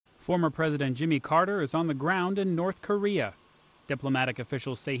Former President Jimmy Carter is on the ground in North Korea. Diplomatic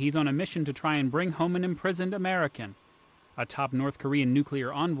officials say he's on a mission to try and bring home an imprisoned American. A top North Korean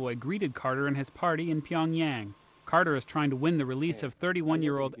nuclear envoy greeted Carter and his party in Pyongyang. Carter is trying to win the release of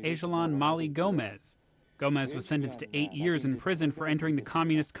 31-year-old Ajalon Mali Gomez. Gomez was sentenced to 8 years in prison for entering the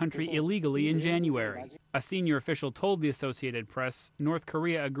communist country illegally in January. A senior official told the Associated Press North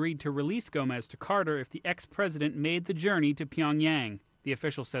Korea agreed to release Gomez to Carter if the ex-president made the journey to Pyongyang. The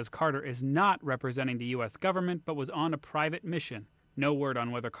official says Carter is not representing the U.S. government but was on a private mission. No word on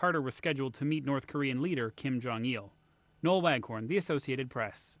whether Carter was scheduled to meet North Korean leader Kim Jong-il. Noel Waghorn, The Associated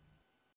Press.